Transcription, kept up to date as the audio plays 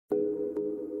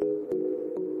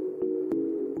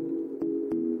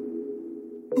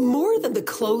than the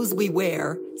clothes we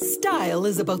wear, style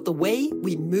is about the way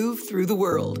we move through the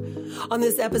world. On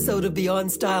this episode of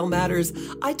Beyond Style Matters,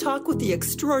 I talk with the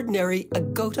extraordinary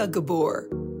Agota Gabor.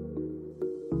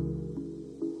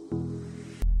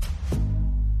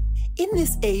 In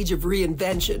this age of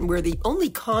reinvention, where the only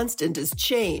constant is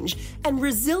change and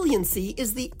resiliency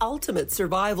is the ultimate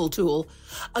survival tool,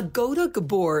 Agota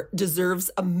Gabor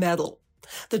deserves a medal.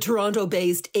 The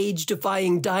Toronto-based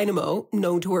age-defying dynamo,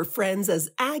 known to her friends as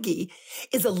Aggie,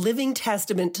 is a living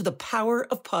testament to the power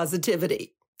of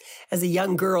positivity. As a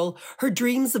young girl, her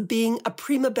dreams of being a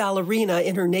prima ballerina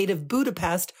in her native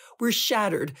Budapest were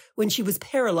shattered when she was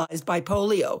paralyzed by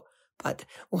polio. But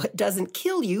what doesn't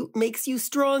kill you makes you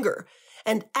stronger.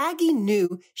 And Aggie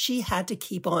knew she had to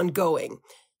keep on going.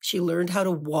 She learned how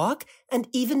to walk and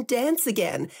even dance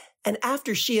again. And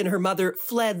after she and her mother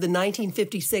fled the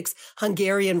 1956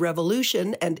 Hungarian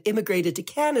Revolution and immigrated to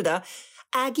Canada,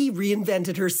 Aggie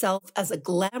reinvented herself as a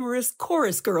glamorous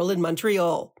chorus girl in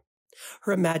Montreal.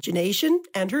 Her imagination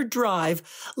and her drive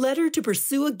led her to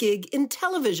pursue a gig in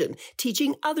television,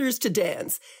 teaching others to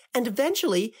dance. And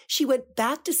eventually, she went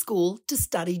back to school to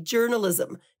study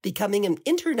journalism, becoming an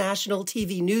international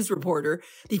TV news reporter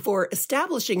before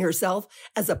establishing herself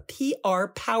as a PR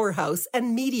powerhouse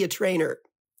and media trainer.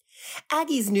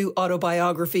 Aggie's new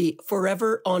autobiography,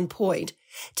 Forever on Point,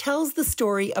 tells the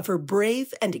story of her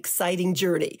brave and exciting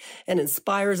journey and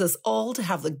inspires us all to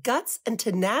have the guts and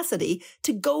tenacity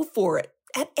to go for it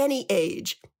at any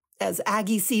age. As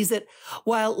Aggie sees it,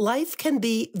 while life can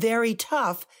be very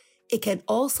tough, it can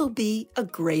also be a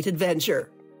great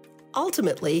adventure.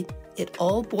 Ultimately, it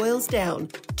all boils down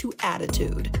to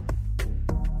attitude.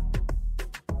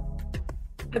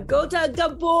 Agota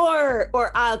Gabor, or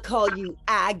I'll call you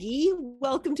Aggie.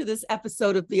 Welcome to this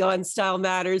episode of Beyond Style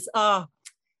Matters.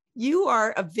 You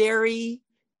are a very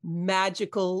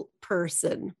magical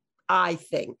person, I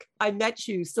think. I met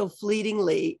you so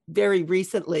fleetingly very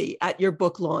recently at your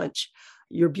book launch,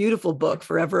 your beautiful book,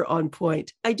 Forever on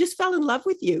Point. I just fell in love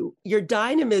with you, your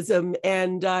dynamism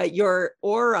and your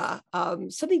aura,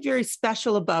 something very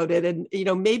special about it. And,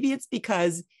 maybe it's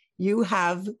because you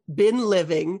have been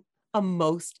living a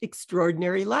most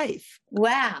extraordinary life.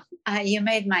 Wow. You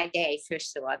made my day,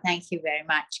 first of all. Thank you very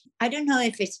much. I don't know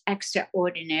if it's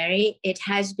extraordinary. It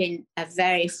has been a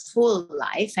very full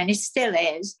life, and it still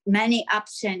is. Many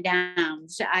ups and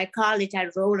downs. I call it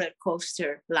a roller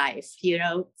coaster life,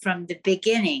 from the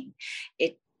beginning.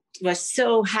 It was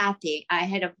so happy. I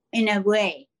had, in a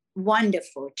way,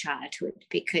 wonderful childhood,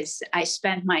 because I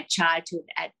spent my childhood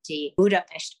at the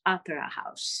Budapest Opera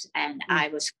House, and I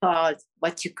was called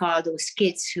what you call those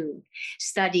kids who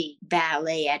study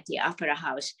ballet at the Opera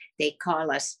House. They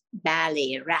call us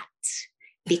ballet rats,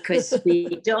 because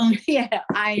we don't,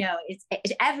 I know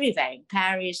it's everywhere, in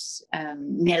Paris,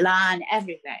 Milan,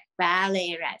 everywhere,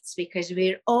 ballet rats, because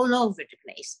we're all over the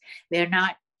place. We're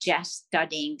not just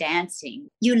studying dancing.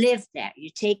 You live there.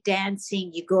 You take dancing,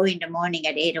 you go in the morning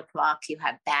at 8 o'clock, you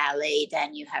have ballet,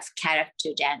 then you have character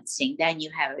dancing, then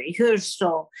you have a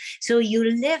rehearsal. So you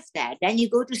live there. Then you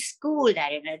go to school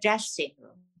there in a dressing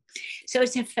room. So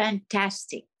it's a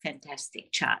fantastic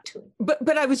childhood.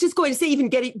 But I was just going to say, even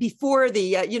getting before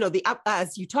the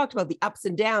as you talked about the ups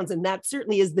and downs, and that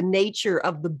certainly is the nature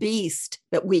of the beast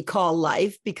that we call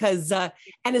life, because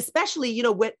and especially,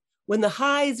 when the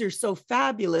highs are so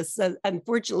fabulous,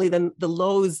 unfortunately, then the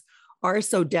lows are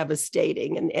so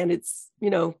devastating. And it's,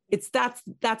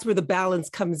 that's where the balance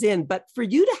comes in. But for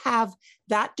you to have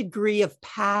that degree of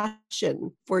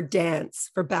passion for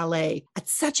dance, for ballet at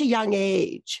such a young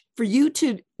age, for you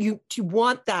to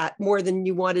want that more than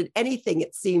you wanted anything,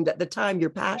 it seemed at the time, your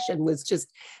passion was just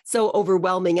so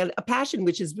overwhelming, and a passion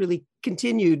which has really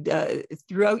continued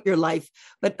throughout your life.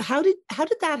 But how did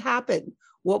that happen?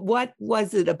 What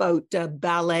was it about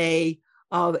ballet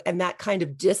and that kind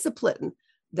of discipline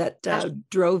that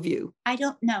drove you? I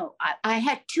don't know. I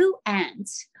had two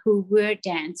aunts who were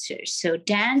dancers. So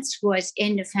dance was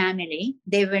in the family.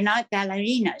 They were not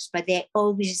ballerinas, but they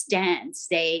always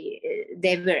danced. They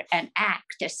were an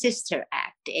act, a sister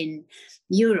act in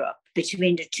Europe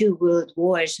between the two world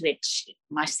wars, which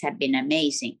must have been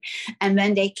amazing. And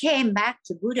when they came back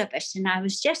to Budapest, and I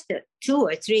was just 2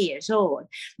 or 3 years old,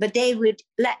 but they would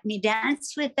let me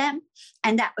dance with them,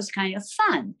 and that was kind of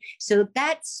fun. So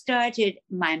that started,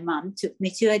 my mom took me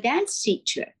to a dance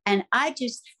teacher, and I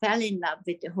just fell in love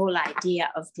with the whole idea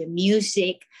of the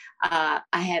music. I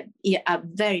have a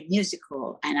very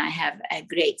musical, and I have a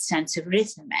great sense of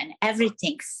rhythm, and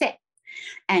everything fit.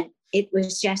 And it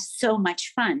was just so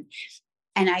much fun.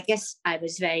 And I guess I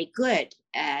was very good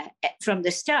from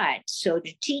the start. So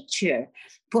the teacher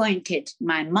pointed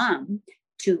my mom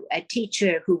to a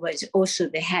teacher who was also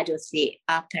the head of the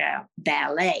opera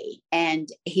ballet, and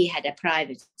he had a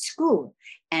private school.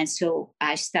 And so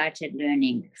I started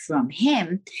learning from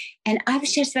him, and I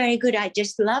was just very good. I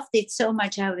just loved it so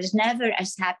much. I was never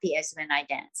as happy as when I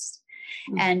danced.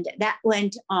 And that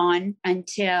went on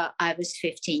until I was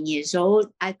 15 years old.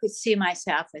 I could see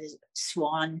myself as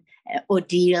Swan,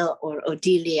 Odile, or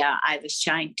Odelia. I was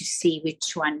trying to see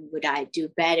which one would I do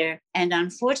better. And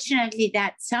unfortunately,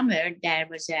 that summer, there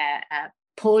was a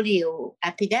polio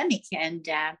epidemic, and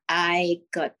I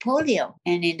got polio.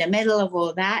 And in the middle of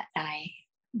all that, I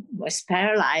was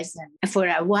paralyzed. And for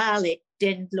a while, it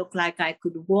didn't look like I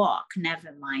could walk,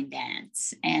 never mind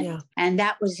dance. And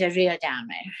that was a real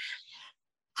downer.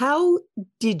 How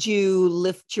did you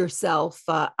lift yourself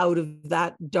out of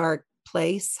that dark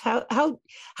place? How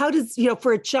does,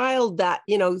 for a child that,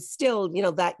 still,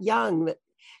 that young,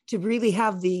 to really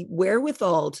have the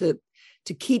wherewithal to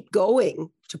keep going,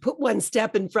 to put one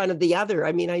step in front of the other?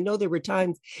 I mean, I know there were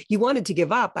times you wanted to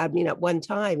give up. I mean, at one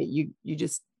time you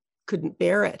just couldn't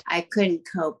bear it. I couldn't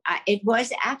cope. It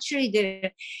was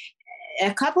actually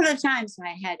a couple of times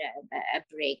I had a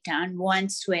breakdown.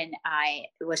 Once when I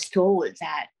was told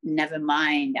that, never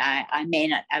mind, I may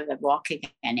not ever walk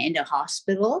again, in the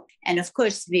hospital. And of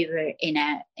course, we were in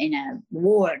a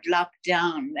ward, locked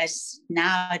down, as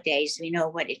nowadays we know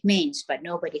what it means, but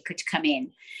nobody could come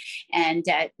in. And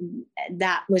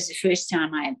that was the first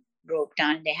time I broke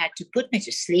down. They had to put me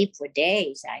to sleep for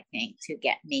days, I think, to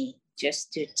get me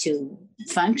just to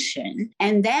function.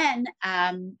 And then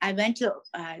I went to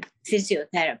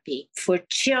physiotherapy for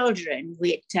children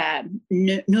with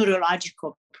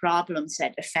neurological problems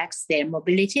that affects their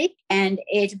mobility. And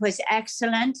it was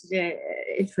excellent.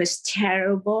 It was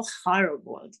terrible,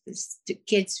 horrible. The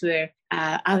kids were,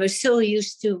 I was so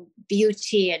used to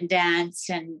beauty and dance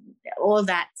and all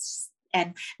that.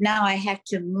 And now I had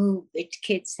to move with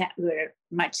kids that were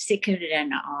much sicker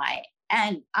than I.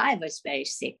 And I was very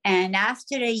sick. And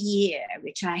after a year,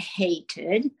 which I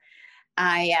hated,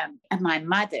 my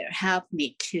mother helped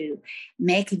me to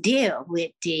make a deal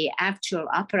with the actual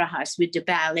opera house, with the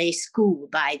ballet school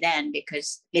by then,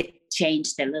 because it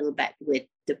changed a little bit with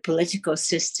the political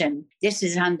system. This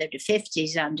is under the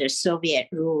 50s, under Soviet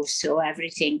rule. So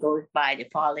everything goes by the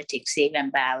politics,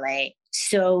 even ballet.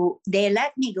 So they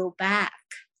let me go back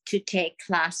to take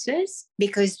classes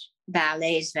because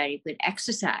ballet is very good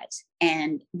exercise.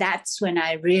 And that's when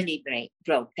I really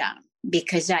broke down,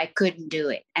 because I couldn't do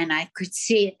it. And I could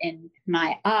see it in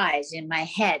my eyes, in my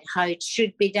head, how it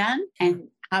should be done and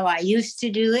how I used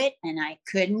to do it. And I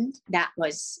couldn't. That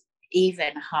was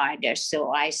even harder.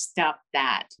 So I stopped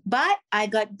that. But I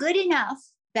got good enough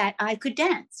that I could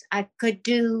dance. I could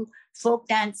do folk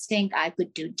dancing, I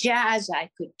could do jazz, I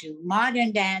could do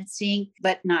modern dancing,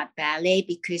 but not ballet,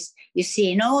 because you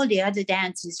see, in all the other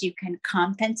dances, you can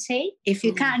compensate. If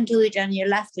you can't do it on your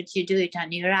left foot, you do it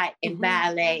on your right. In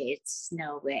ballet, it's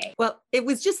no way. Well, it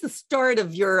was just the start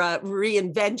of your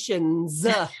reinventions,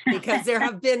 because there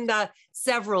have been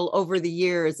several over the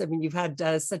years. I mean, you've had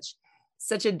such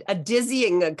a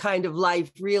dizzying kind of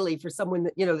life, really, for someone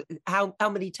that, how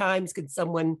many times could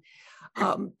someone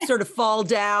sort of fall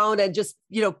down and just,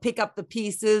 pick up the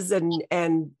pieces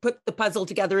and put the puzzle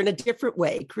together in a different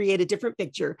way, create a different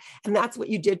picture. And that's what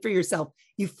you did for yourself.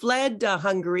 You fled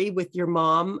Hungary with your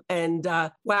mom, and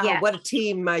wow, what a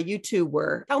team you two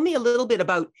were. Tell me a little bit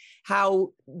about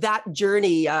how that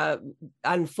journey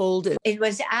unfolded. It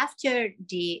was after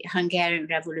the Hungarian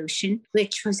Revolution,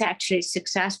 which was actually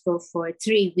successful for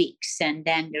 3 weeks. And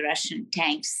then the Russian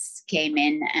tanks came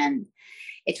in, and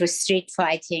it was street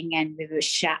fighting, and we were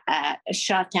shot at.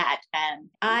 And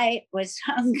I was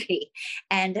hungry.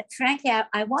 And frankly,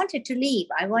 I wanted to leave.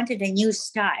 I wanted a new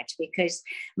start, because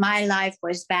my life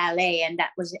was ballet and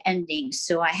that was ending.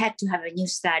 So I had to have a new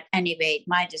start anyway. It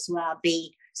might as well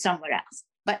be somewhere else.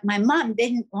 But my mom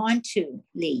didn't want to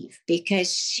leave,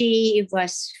 because she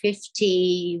was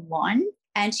 51.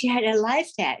 And she had a life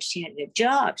there. She had a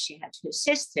job. She had her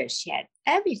sisters. She had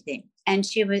everything. And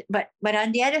she was, but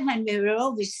on the other hand, we were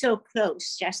always so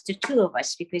close, just the two of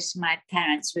us, because my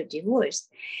parents were divorced.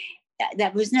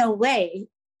 There was no way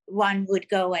one would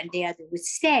go and the other would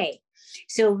stay.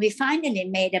 So we finally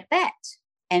made a bet.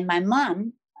 And my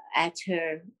mom, at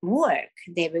her work,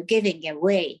 they were giving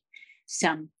away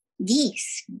some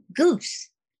goose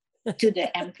to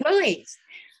the employees.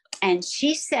 And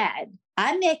she said,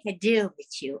 I make a deal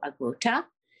with you, Agota.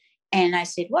 And I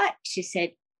said, what? She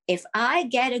said, if I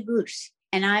get a goose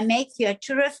and I make you a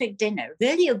terrific dinner,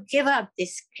 will you give up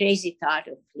this crazy thought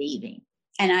of leaving?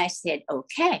 And I said,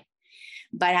 okay.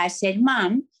 But I said,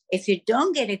 Mom, if you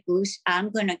don't get a goose, I'm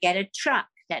going to get a truck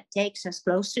that takes us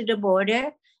close to the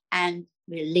border and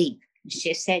we'll leave.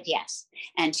 She said yes.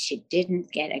 And she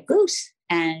didn't get a goose.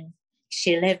 And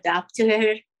she lived up to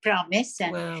her promise.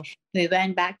 And Wow. we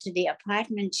went back to the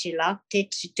apartment. She locked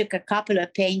it. She took a couple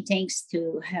of paintings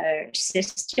to her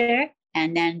sister.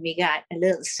 And then we got a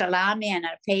little salami and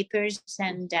our papers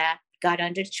and got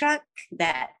on the truck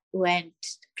that went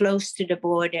close to the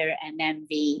border. And then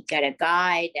we got a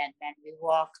guide and then we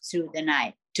walked through the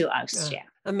night to Austria.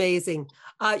 Amazing.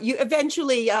 You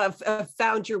eventually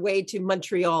found your way to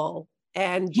Montreal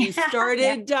and you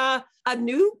started a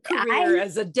new career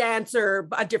as a dancer,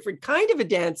 a different kind of a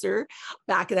dancer.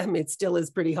 Back then, it still is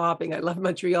pretty hopping. I love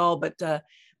Montreal, but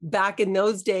back in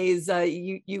those days,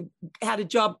 you had a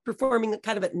job performing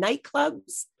kind of at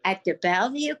nightclubs. At the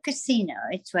Bellevue Casino.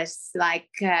 It was like,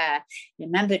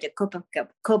 remember the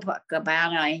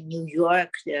Copacabana in New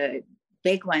York, the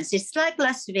big ones. It's like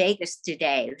Las Vegas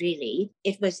today, really.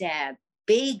 It was a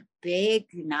big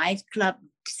nightclub,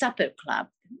 supper club.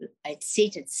 It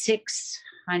seated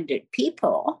 600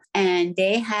 people. And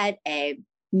they had a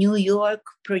New York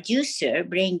producer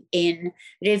bring in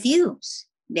reviews.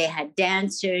 They had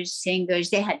dancers, singers.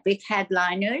 They had big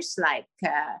headliners like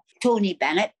Tony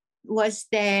Bennett was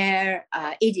there.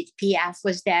 Edith Piaf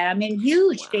was there. I mean,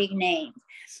 huge, big names.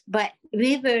 But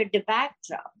we were the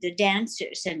backdrop, the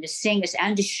dancers and the singers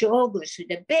and the showgirls with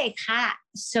the big hat.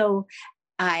 So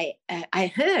I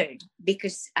heard,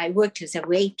 because I worked as a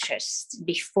waitress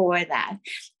before that.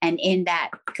 And in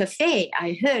that cafe,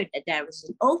 I heard that there was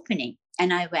an opening.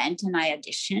 And I went and I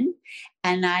auditioned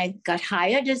and I got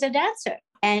hired as a dancer.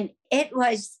 And it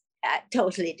was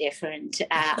totally different.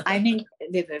 I mean,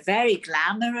 we were very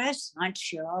glamorous.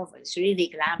 Montreal was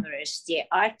really glamorous. The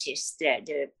artists,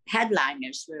 the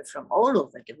headliners were from all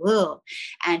over the world.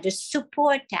 And the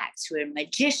support acts were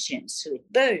magicians with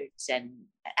birds and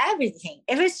everything.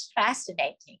 It was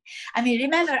fascinating. I mean,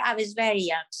 remember, I was very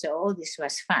young, so all this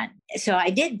was fun. So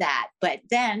I did that. But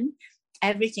then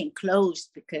everything closed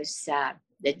because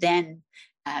the then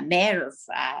mayor of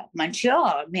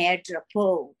Montreal, Mayor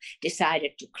Drapeau,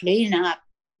 decided to clean up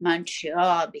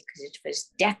Montreal because it was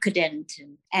decadent.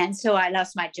 And so I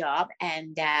lost my job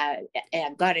and I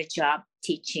got a job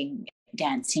teaching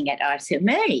dancing at Arthur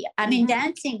Murray. I mean,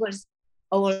 dancing was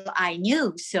all I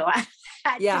knew. So I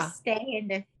had to stay in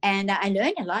the, and I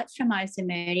learned a lot from Arthur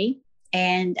Murray.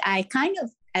 And I kind of,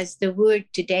 as the word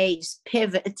today is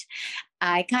pivot,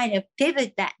 I kind of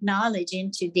pivot that knowledge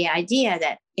into the idea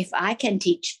that if I can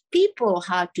teach people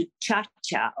how to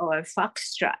cha-cha or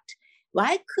foxtrot,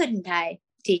 why couldn't I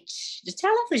teach the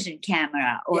television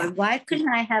camera? Or why couldn't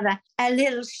I have a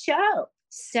little show?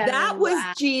 So that was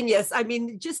genius. I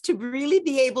mean, just to really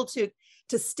be able to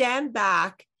stand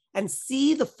back and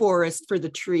see the forest for the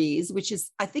trees, which is,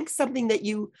 I think, something that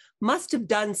you must have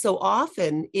done so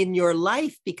often in your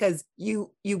life, because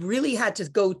you really had to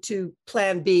go to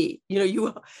plan B. You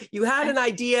know, you had an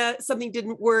idea, something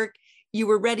didn't work. You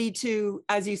were ready to,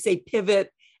 as you say,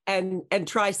 pivot and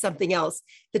try something else.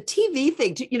 The TV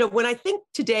thing, you know, when I think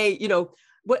today, you know,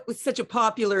 what was such a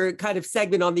popular kind of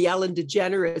segment on the Ellen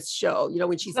DeGeneres show, you know,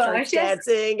 when she starts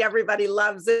dancing, everybody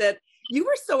loves it. You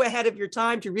were so ahead of your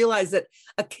time to realize that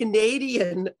a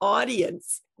Canadian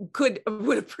audience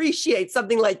would appreciate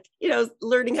something like, you know,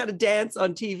 learning how to dance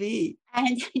on TV.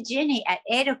 And Ginny, at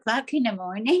 8:00 in the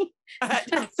morning.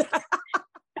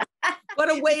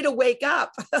 What a way to wake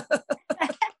up.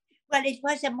 Well, it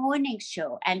was a morning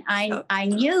show, and I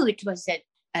knew it was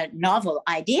a novel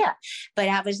idea, but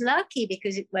I was lucky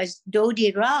because it was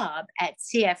Dodie Robb at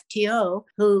CFTO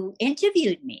who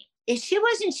interviewed me. She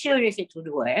wasn't sure if it would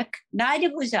work.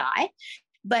 Neither was I.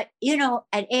 But, you know,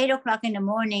 at 8:00 in the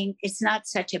morning, it's not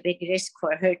such a big risk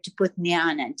for her to put me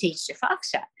on and teach the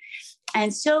foxtrot.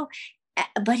 And so,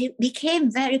 but it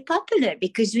became very popular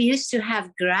because we used to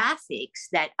have graphics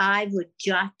that I would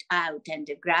jot out, and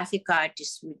the graphic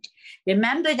artist would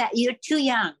remember that. You're too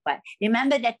young, but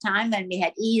remember that time when we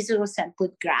had easels and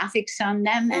put graphics on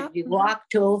them and we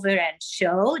walked over and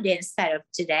showed instead of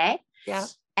today. Yeah.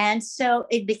 And so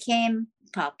it became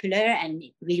popular and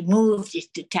we moved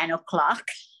it to 10:00.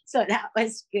 So that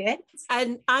was good.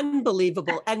 And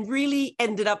unbelievable. And really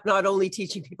ended up not only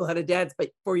teaching people how to dance,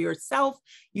 but for yourself,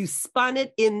 you spun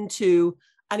it into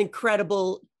an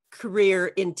incredible career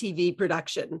in TV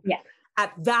production. Yeah.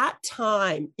 At that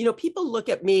time, you know, people look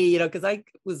at me, you know, because I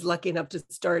was lucky enough to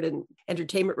start in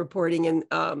entertainment reporting and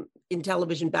in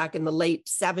television back in the late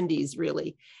 70s,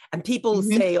 really. And people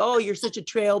say, oh, you're such a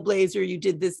trailblazer. You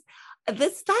did this.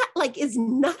 That like is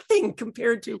nothing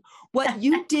compared to what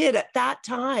you did at that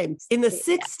time in the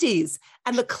 60s.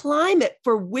 And the climate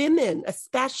for women,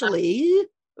 especially,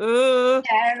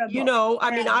 Terrible.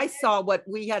 I mean, I saw what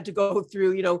we had to go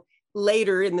through,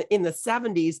 later in the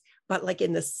 70s, but like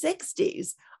in the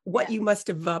 60s, what you must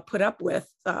have put up with.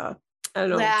 I don't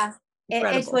know. Well,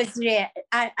 it was real.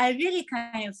 I really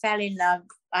kind of fell in love.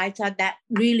 I thought that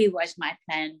really was my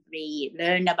plan,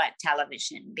 learn about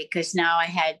television, because now I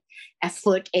had a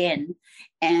foot in,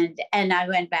 and I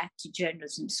went back to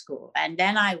journalism school. And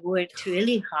then I worked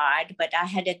really hard, but I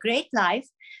had a great life.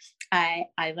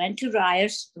 I went to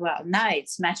Ryerson. Well, now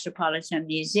it's Metropolitan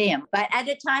Museum, but at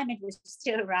the time it was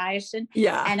still Ryerson.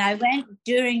 Yeah. And I went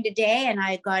during the day and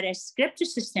I got a script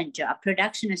assistant job,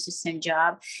 production assistant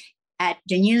job at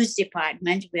the news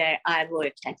department, where I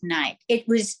worked at night. It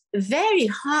was very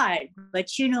hard,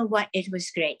 but you know what? It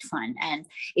was great fun. And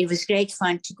it was great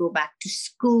fun to go back to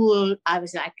school. I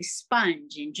was like a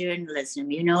sponge in journalism.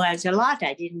 There's a lot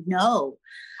I didn't know.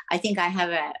 I think I have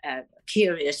a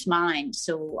curious mind,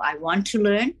 so I want to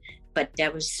learn, but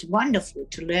that was wonderful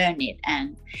to learn it.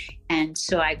 And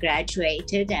so I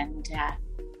graduated and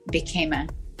became a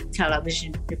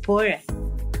television reporter.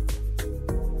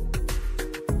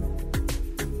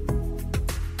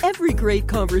 Every great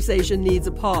conversation needs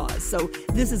a pause, so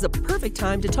this is a perfect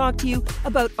time to talk to you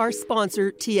about our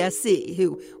sponsor, TSC,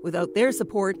 who, without their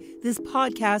support, this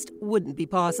podcast wouldn't be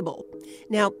possible.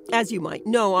 Now, as you might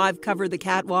know, I've covered the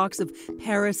catwalks of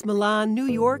Paris, Milan, New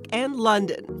York, and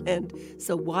London. And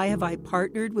so why have I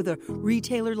partnered with a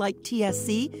retailer like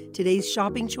TSC, today's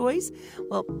shopping choice?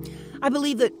 Well, I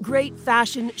believe that great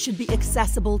fashion should be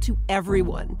accessible to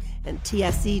everyone. And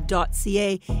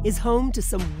TSC.ca is home to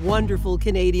some wonderful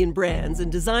Canadian brands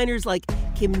and designers like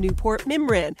Kim Newport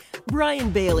Mimran, Brian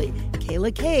Bailey,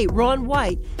 Kayla Kay, Ron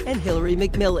White, and Hilary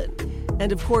McMillan.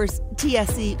 And of course,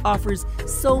 TSC offers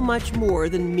so much more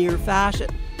than mere fashion.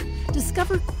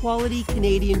 Discover quality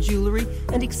Canadian jewelry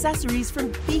and accessories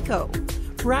from Pico,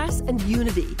 Brass and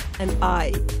Unity, and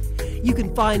I. You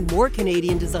can find more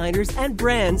Canadian designers and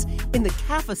brands in the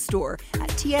CAFA store at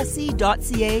tsc.ca/CAFA.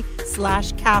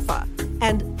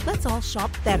 And let's all shop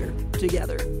better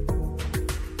together.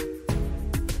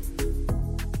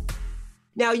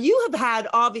 Now, you have had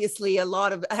obviously a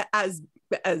lot of, as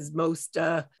most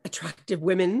attractive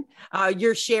women,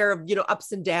 your share of,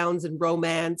 ups and downs and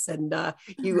romance. And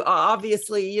you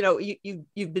obviously,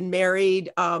 you've been married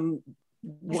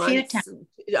once,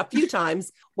 a few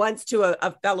times, once to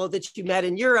a fellow that you met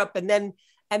in Europe. And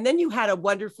then you had a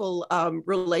wonderful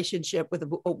relationship with a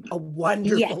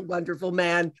wonderful, wonderful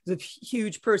man with a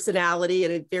huge personality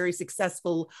and a very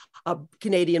successful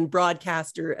Canadian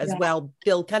broadcaster as well,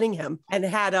 Bill Cunningham, and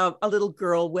had a little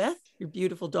girl with your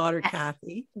beautiful daughter,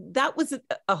 Kathy. That was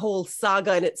a whole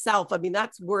saga in itself. I mean,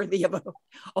 that's worthy of a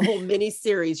whole mini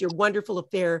series, your wonderful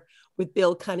affair with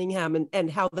Bill Cunningham and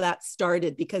how that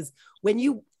started. Because when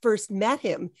you first met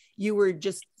him, you were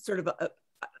just sort of a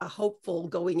hopeful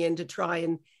going in to try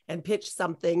and pitch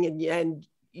something. And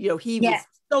he was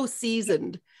so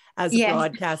seasoned as a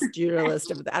broadcast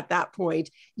journalist at that point.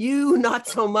 You, not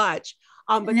so much.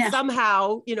 But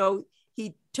somehow,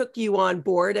 he took you on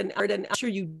board, and I'm sure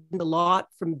you learned a lot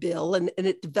from Bill, and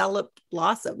it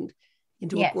blossomed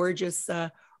into a gorgeous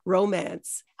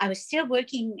romance. I was still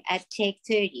working at Take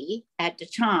 30 at the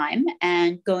time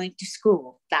and going to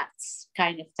school. That's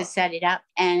kind of to set it up.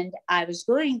 And I was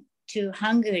going to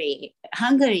Hungary.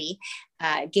 Hungary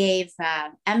gave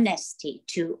amnesty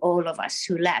to all of us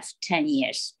who left 10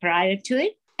 years prior to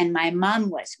it. And my mom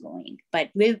was going, but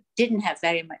we didn't have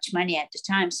very much money at the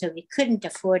time, so we couldn't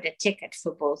afford a ticket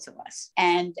for both of us.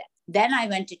 And then I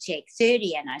went to Take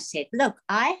 30 and I said, look,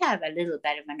 I have a little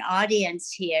bit of an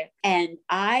audience here, and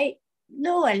I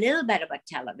know a little bit about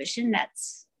television.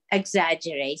 That's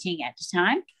exaggerating at the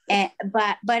time.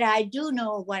 But I do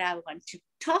know what I want to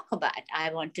talk about.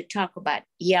 I want to talk about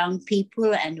young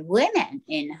people and women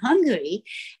in Hungary,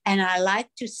 and I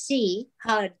like to see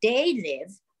how they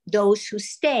live, those who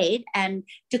stayed, and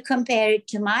to compare it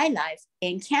to my life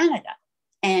in Canada.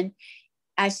 And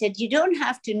I said, you don't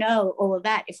have to know all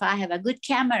that if I have a good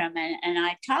cameraman and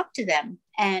I talk to them.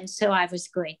 And so I was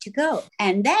going to go.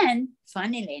 And then,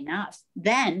 funnily enough,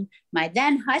 my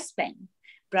then husband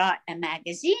brought a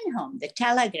magazine home. The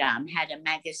Telegram had a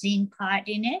magazine part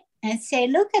in it, and say,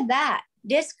 look at that.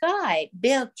 This guy,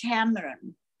 Bill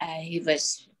Cameron, he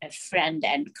was a friend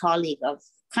and colleague of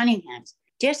Cunningham's,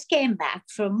 just came back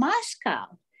from Moscow,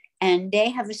 and they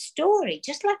have a story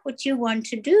just like what you want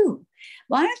to do.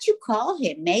 Why don't you call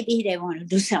him? Maybe they want to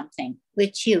do something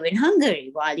with you in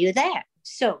Hungary while you're there.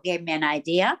 So gave me an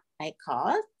idea. I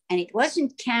called, and it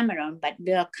wasn't Cameron, but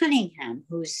Bill Cunningham,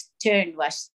 whose turn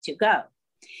was to go.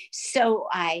 So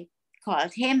I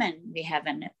called him, and we had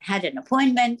an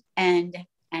appointment, and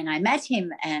and I met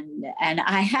him, and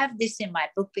I have this in my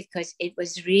book because it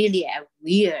was really a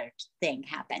weird thing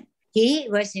happened. He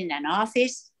was in an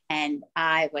office and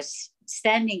I was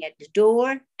standing at the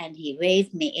door, and he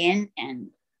waved me in and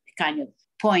kind of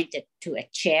pointed to a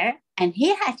chair, and he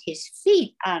had his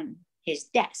feet on his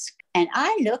desk. And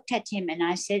I looked at him and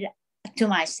I said to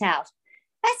myself,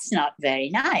 that's not very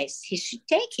nice. He should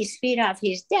take his feet off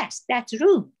his desk. That's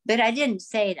rude. But I didn't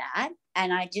say that.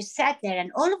 And I just sat there,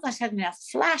 and all of a sudden a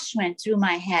flash went through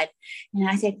my head. And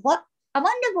I said, I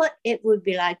wonder what it would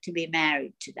be like to be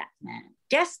married to that man.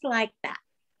 Just like that.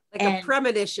 Like a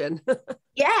premonition.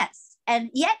 Yes. And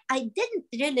yet I didn't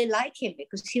really like him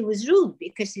because he was rude,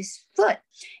 because his foot.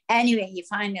 Anyway, he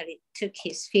finally took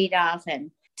his feet off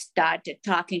and started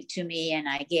talking to me, and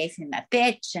I gave him a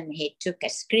pitch, and he took a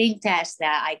screen test.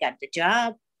 That I got the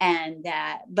job. And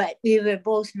but we were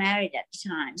both married at the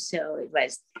time, so it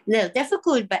was a little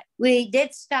difficult. But we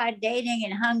did start dating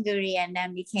in Hungary, and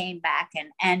then we came back and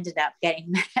ended up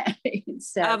getting married.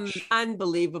 So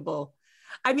unbelievable.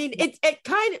 I mean, it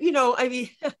kind of, I mean,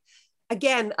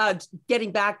 again,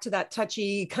 getting back to that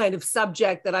touchy kind of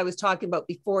subject that I was talking about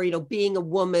before, being a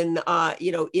woman,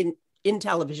 in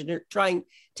television, or trying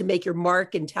to make your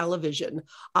mark in television,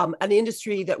 an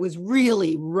industry that was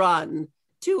really run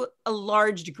to a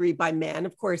large degree by men.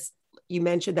 Of course, you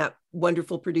mentioned that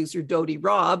wonderful producer, Dodie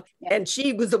Robb, and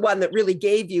she was the one that really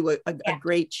gave you a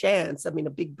great chance. I mean,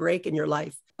 a big break in your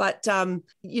life. But,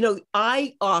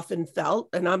 I often felt,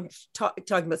 and I'm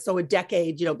talking about, a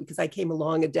decade, because I came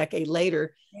along a decade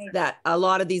later, that a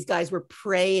lot of these guys were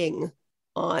preying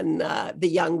on the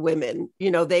young women.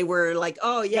 They were like,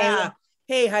 oh, yeah.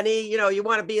 Hey, honey, you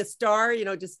want to be a star,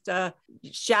 just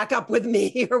shack up with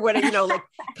me or whatever,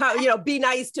 be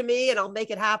nice to me and I'll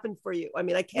make it happen for you. I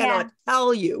mean, I cannot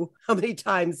tell you how many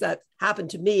times that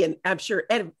happened to me. And I'm sure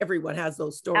everyone has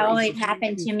those stories. Oh, it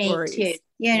happened to me too.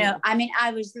 I mean,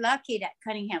 I was lucky that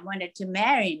Cunningham wanted to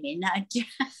marry me, not just...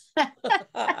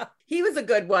 He was a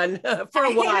good one for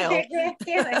a while.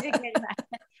 He was a good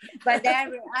one. But there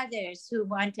were others who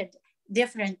wanted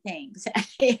different things.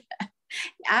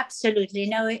 Absolutely.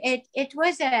 No, it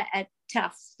was a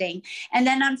tough thing. And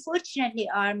then unfortunately,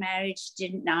 our marriage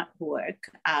did not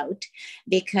work out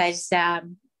because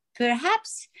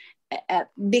perhaps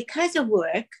because of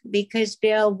work, because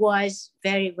Bill was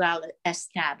very well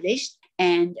established,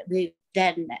 and he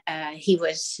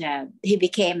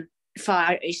became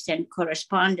Far Eastern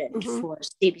correspondent for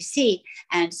CBC.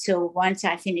 And so once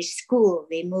I finished school,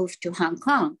 we moved to Hong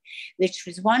Kong, which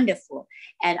was wonderful.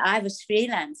 And I was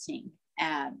freelancing,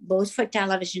 both for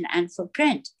television and for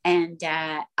print. And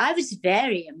I was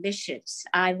very ambitious.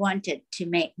 I wanted to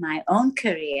make my own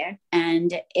career,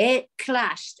 and it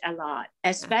clashed a lot,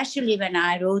 especially when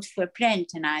I wrote for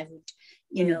print, and I would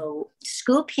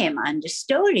scoop him on the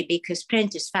story because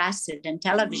print is faster than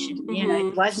television.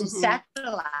 It wasn't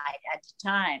satellite at the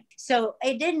time. So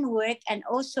it didn't work. And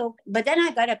also, but then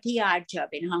I got a PR job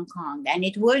in Hong Kong, and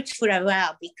it worked for a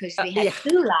while because we had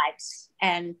two lives.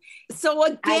 And so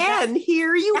again,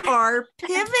 here you are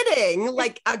pivoting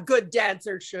like a good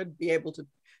dancer should be able to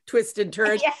twist and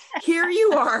turn. Here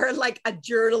you are like a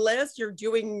journalist. You're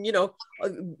doing,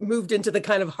 moved into the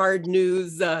kind of hard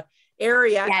news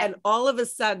area. And all of a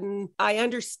sudden, I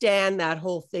understand that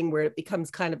whole thing where it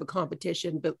becomes kind of a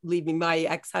competition. But believe me, my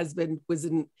ex-husband was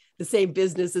in the same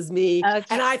business as me. Okay.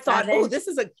 And I thought, this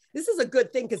is a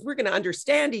good thing because we're going to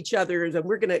understand each other and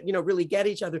we're going to, really get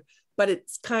each other. But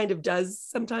it's kind of does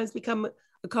sometimes become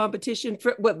a competition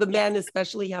for what the men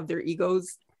especially have their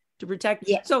egos to protect.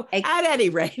 So at any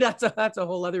rate, that's a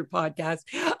whole other podcast.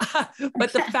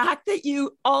 But the fact that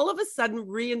you all of a sudden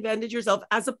reinvented yourself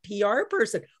as a PR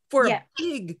person for a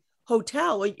big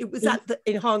hotel, it was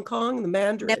in Hong Kong, the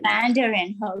Mandarin. The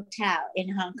Mandarin Hotel in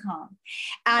Hong Kong.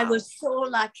 I was so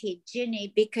lucky,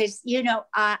 Ginny, because,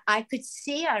 I could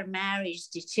see our marriage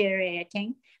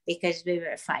deteriorating because we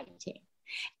were fighting.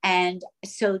 And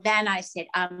so then I said,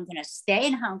 I'm going to stay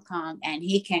in Hong Kong and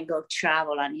he can go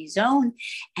travel on his own.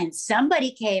 And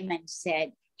somebody came and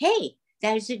said, hey,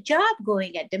 there's a job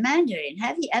going at the Mandarin.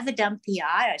 Have you ever done PR?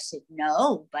 I said,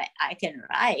 no, but I can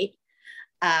write.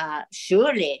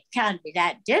 Surely it can't be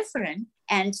that different.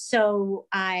 And so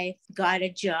I got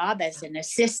a job as an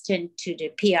assistant to the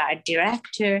PR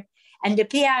director. And the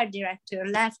PR director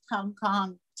left Hong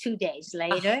Kong 2 days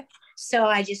later. So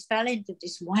I just fell into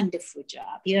this wonderful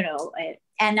job,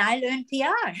 and I learned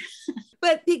PR.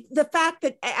 But the fact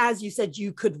that, as you said,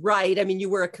 you could write, I mean, you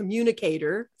were a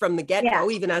communicator from the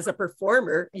get-go, even as a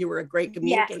performer, you were a great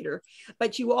communicator,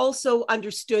 but you also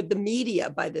understood the media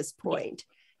by this point.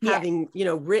 having,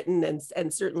 written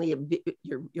and certainly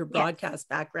your broadcast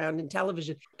background in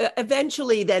television,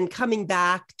 eventually then coming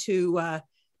back to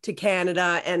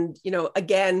Canada and,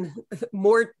 again,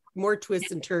 more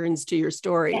twists and turns to your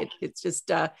story. It's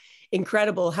just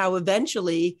incredible how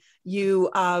eventually you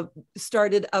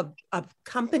started a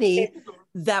company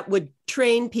that would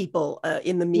train people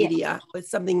in the media. It was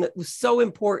something that was so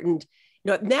important.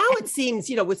 Now it seems,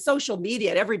 with social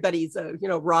media, everybody's a,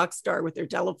 rock star with their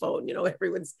telephone.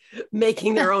 Everyone's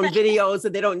making their own videos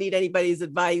and they don't need anybody's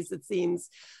advice, it seems.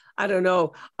 I don't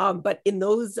know. But in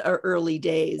those early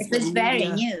days. It was very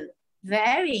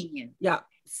new. Yeah.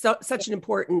 So such an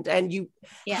important, and you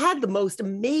had the most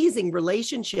amazing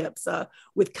relationships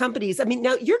with companies. I mean,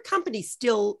 now your company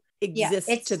still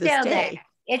exists to this day. There.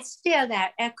 It's still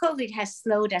there. COVID has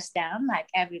slowed us down like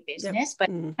every business, but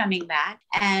coming back.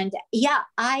 And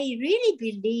I really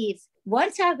believe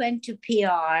once I went to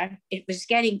PR, it was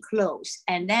getting close.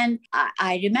 And then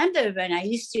I remember when I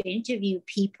used to interview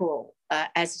people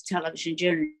as a television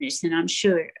journalist, and I'm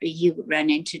sure you ran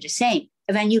into the same.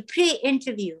 When you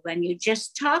pre-interview, when you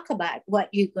just talk about what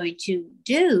you're going to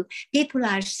do, people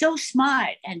are so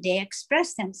smart and they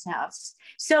express themselves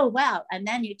so well. And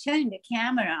then you turn the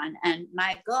camera on and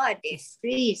my God, they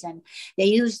freeze and they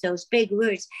use those big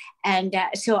words. And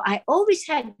so I always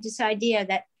had this idea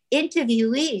that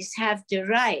interviewees have the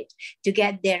right to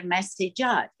get their message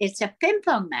out. It's a ping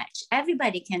pong match.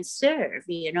 Everybody can serve,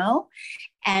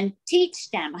 and teach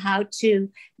them how to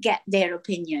get their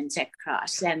opinions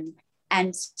across.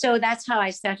 And so that's how I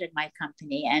started my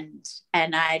company, and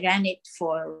I ran it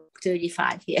for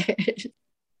 35 years.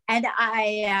 And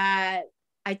I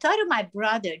thought of my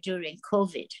brother during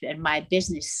COVID when my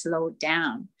business slowed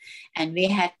down and we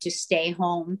had to stay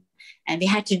home and we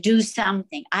had to do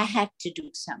something. I had to do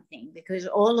something because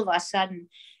all of a sudden,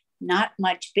 not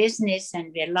much business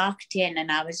and we're locked in, and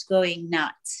I was going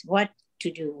nuts. What to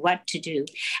do.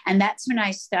 And that's when I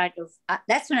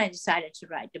decided to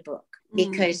write the book.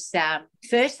 Because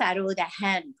first I wrote a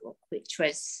handbook, which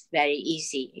was very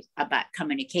easy about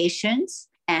communications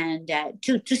and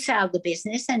to sell the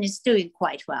business, and it's doing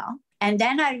quite well. And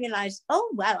then I realized,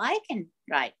 I can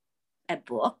write a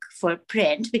book for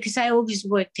print because I always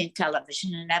worked in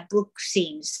television and a book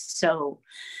seems so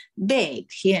big,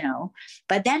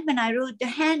 But then when I wrote the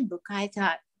handbook, I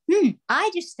thought,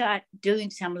 I just start doing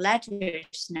some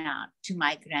letters now to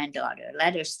my granddaughter,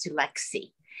 letters to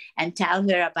Lexi, and tell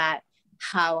her about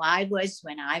how I was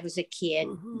when I was a kid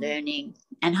learning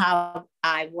and how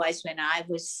I was when I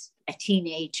was a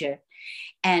teenager.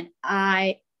 And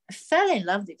I fell in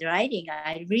love with writing.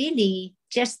 I really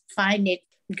just find it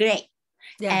great.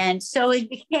 Yeah. And so it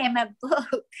became a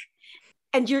book.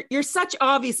 And you're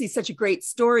obviously such a great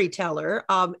storyteller.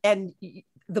 And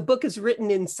the book is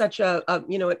written in such an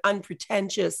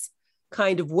unpretentious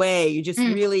kind of way. You just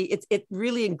really,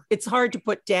 it's hard to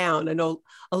put down. I know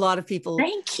a lot of people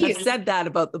have said that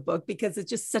about the book because it's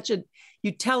just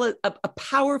you tell a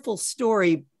powerful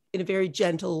story in a very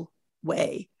gentle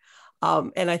way.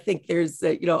 And I think there's,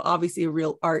 obviously a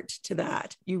real art to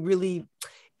that. You really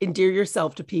endear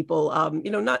yourself to people,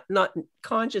 not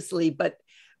consciously, but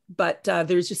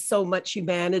there's just so much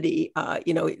humanity,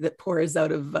 that pours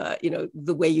out of,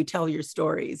 the way you tell your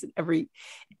stories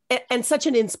and such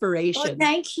an inspiration. Oh,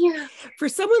 thank you. For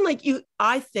someone like you,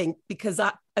 I think,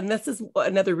 and this is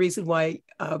another reason why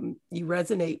you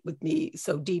resonate with me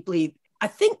so deeply. I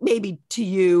think maybe to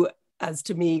you, as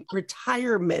to me,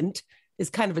 retirement is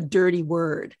kind of a dirty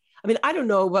word. I mean, I don't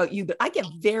know about you, but I get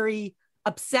very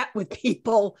upset with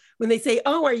people when they say,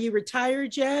 "Oh, are you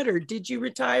retired yet?" Or "Did you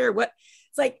retire?" What?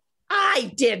 It's like,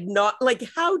 I did not. Like,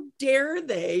 how dare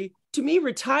they? To me,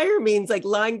 retire means like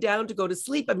lying down to go to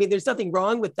sleep. I mean, there's nothing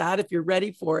wrong with that if you're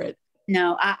ready for it.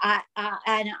 No, I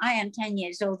am 10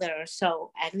 years older or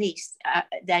so, at least,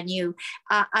 than you.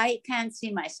 I can't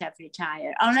see myself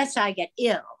retire unless I get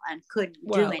ill and couldn't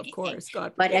do anything. Of course,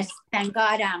 God forbid. But thank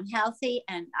God I'm healthy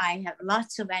and I have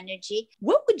lots of energy.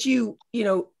 What would you,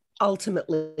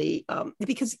 ultimately,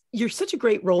 because you're such a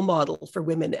great role model for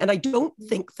women, and I don't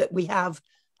think that we have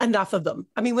enough of them.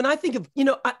 I mean, when I think of,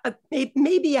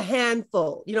 maybe a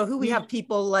handful, who we have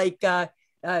people like,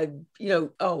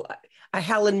 a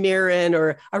Helen Mirren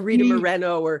or a Rita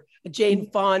Moreno or a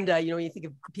Jane Fonda, you think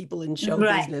of people in show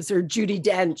business, or Judi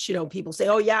Dench, people say,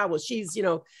 oh yeah, well, she's,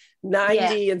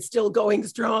 90 and still going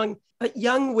strong. But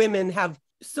young women have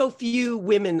so few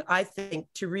women, I think,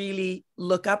 to really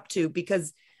look up to,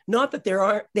 because not that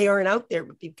they aren't out there,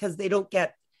 but because they don't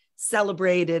get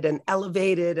celebrated and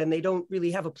elevated, and they don't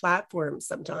really have a platform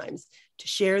sometimes to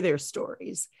share their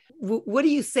stories. What do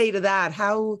you say to that?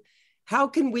 How how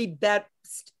can we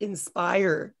best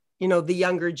inspire, the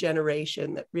younger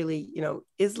generation that really,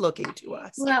 is looking to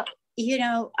us? Well,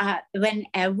 when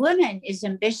a woman is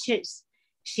ambitious,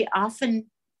 she often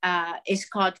is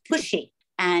called pushy.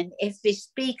 And if we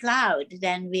speak loud,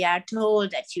 then we are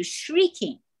told that you're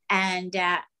shrieking. And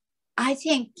I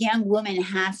think young women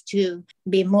have to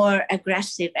be more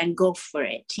aggressive and go for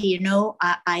it.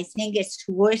 I think it's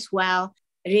worthwhile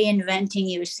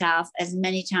reinventing yourself as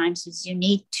many times as you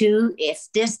need to. If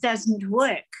this doesn't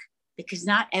work, because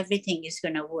not everything is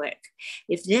going to work.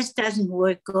 If this doesn't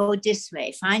work, go this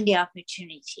way, find the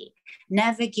opportunity,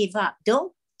 never give up.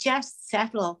 Don't just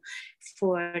settle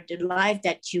for the life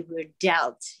that you were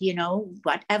dealt,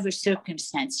 whatever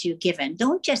circumstance you're given.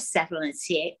 Don't just settle and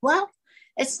say, well,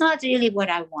 it's not really what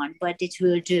I want, but it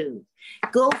will do.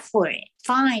 Go for it.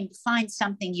 Find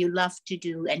something you love to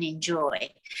do and enjoy,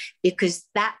 because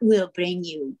that will bring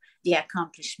you the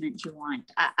accomplishment you want.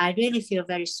 I really feel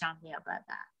very strongly about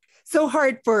that. So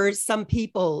hard for some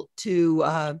people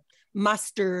to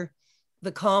muster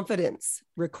the confidence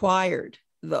required,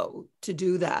 though, to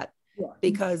do that,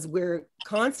 because we're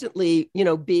constantly,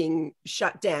 being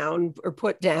shut down or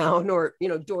put down, or,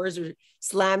 doors are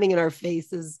slamming in our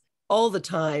faces all the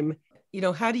time.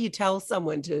 How do you tell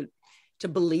someone to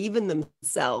believe in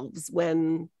themselves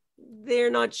when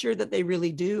they're not sure that they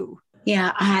really do?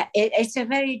 Yeah, it's a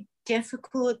very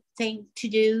difficult thing to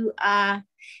do.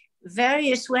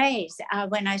 Various ways.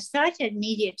 When I started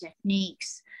Media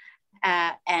Techniques,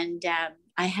 and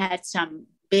I had some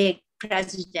big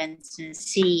presidents and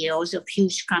CEOs of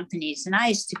huge companies, and I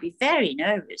used to be very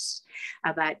nervous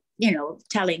about,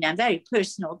 telling them very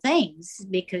personal things,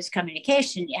 because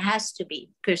communication, it has to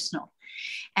be personal.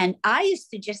 And I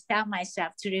used to just tell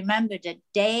myself to remember that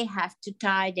they have to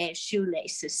tie their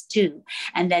shoelaces too,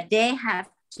 and that they have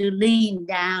to lean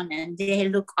down, and they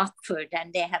look awkward,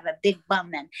 and they have a big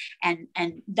bum, and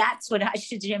that's what I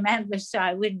should remember, so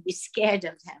I wouldn't be scared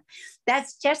of them.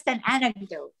 That's just an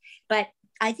anecdote, but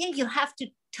I think you have to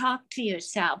talk to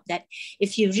yourself that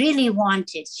if you really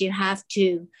want it, you have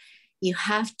to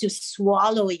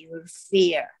swallow your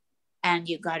fear, and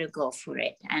you got to go for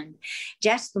it. And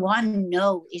just one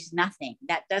no is nothing.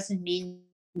 That doesn't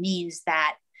means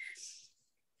that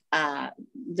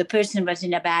the person was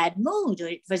in a bad mood, or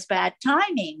it was bad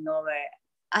timing, or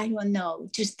I don't know.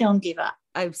 Just don't give up.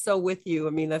 I'm so with you.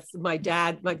 I mean, that's my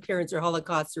parents are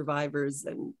Holocaust survivors,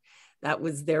 and that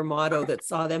was their motto that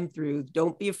saw them through.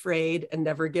 Don't be afraid and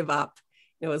never give up.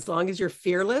 As long as you're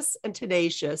fearless and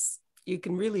tenacious, you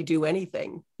can really do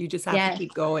anything. You just have to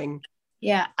keep going.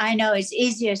 Yeah, I know it's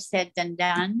easier said than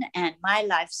done. And my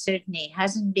life certainly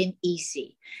hasn't been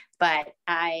easy, but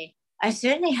I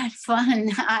certainly had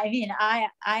fun. I mean, I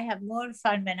have more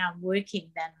fun when I'm working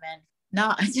than when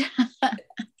not.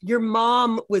 Your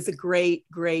mom was a great,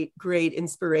 great, great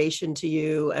inspiration to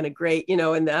you, and a great,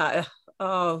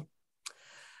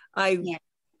 I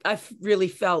really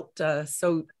felt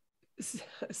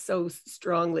so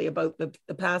strongly about the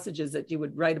passages that you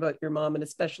would write about your mom, and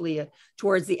especially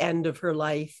towards the end of her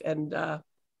life. And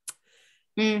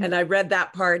and I read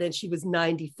that part, and she was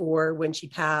 94 when she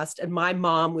passed, and my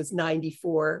mom was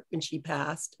 94 when she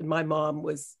passed, and my mom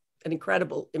was an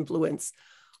incredible influence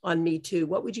on me too.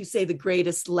 What would you say the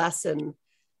greatest lesson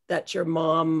that your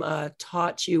mom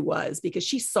taught you was? Because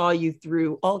she saw you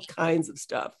through all kinds of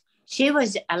stuff. She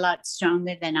was a lot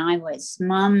stronger than I was.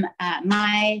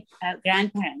 My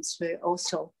grandparents were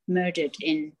also murdered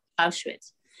in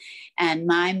Auschwitz. And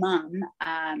my mom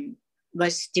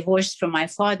was divorced from my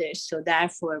father. So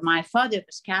therefore, my father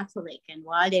was Catholic. And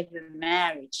while they were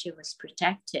married, she was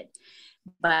protected.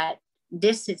 But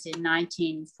this is in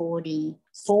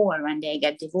 1944 when they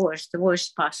got divorced, the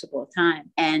worst possible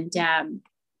time. And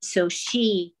so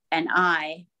she and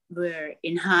I were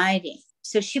in hiding.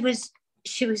 So she was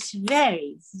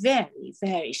very, very,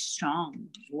 very strong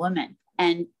woman.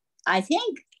 And I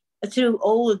think through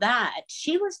all that,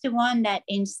 she was the one that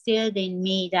instilled in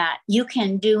me that you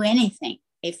can do anything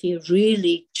if you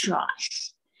really try.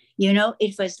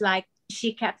 It was like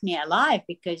she kept me alive,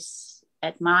 because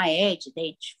at my age, at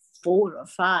age 4 or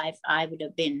 5, I would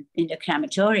have been in the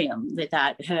crematorium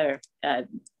without her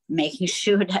making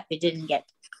sure that we didn't get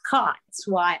caught. That's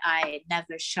why I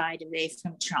never shied away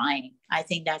from trying. I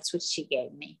think that's what she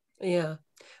gave me. Yeah.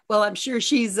 Well, I'm sure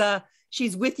she's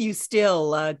with you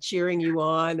still, cheering you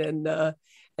on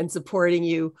and supporting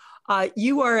you.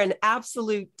 You are an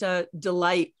absolute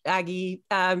delight, Aggie.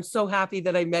 I'm so happy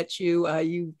that I met you.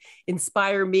 You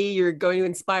inspire me. You're going to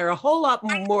inspire a whole lot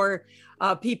more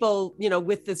people,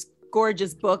 with this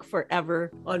gorgeous book,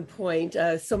 forever on point.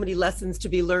 So many lessons to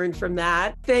be learned from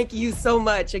that. Thank you so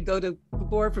much, Agoda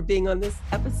Gabor, for being on this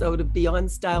episode of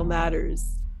Beyond Style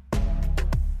Matters.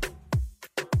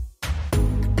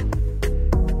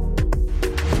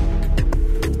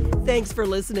 Thanks for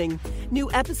listening. New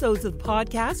episodes of the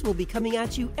podcast will be coming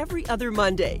at you every other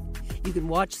Monday. You can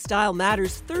watch Style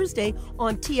Matters Thursday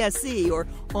on TSC or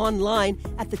online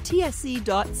at the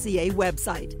tsc.ca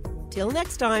website. Till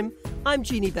next time, I'm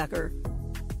Jeannie Becker.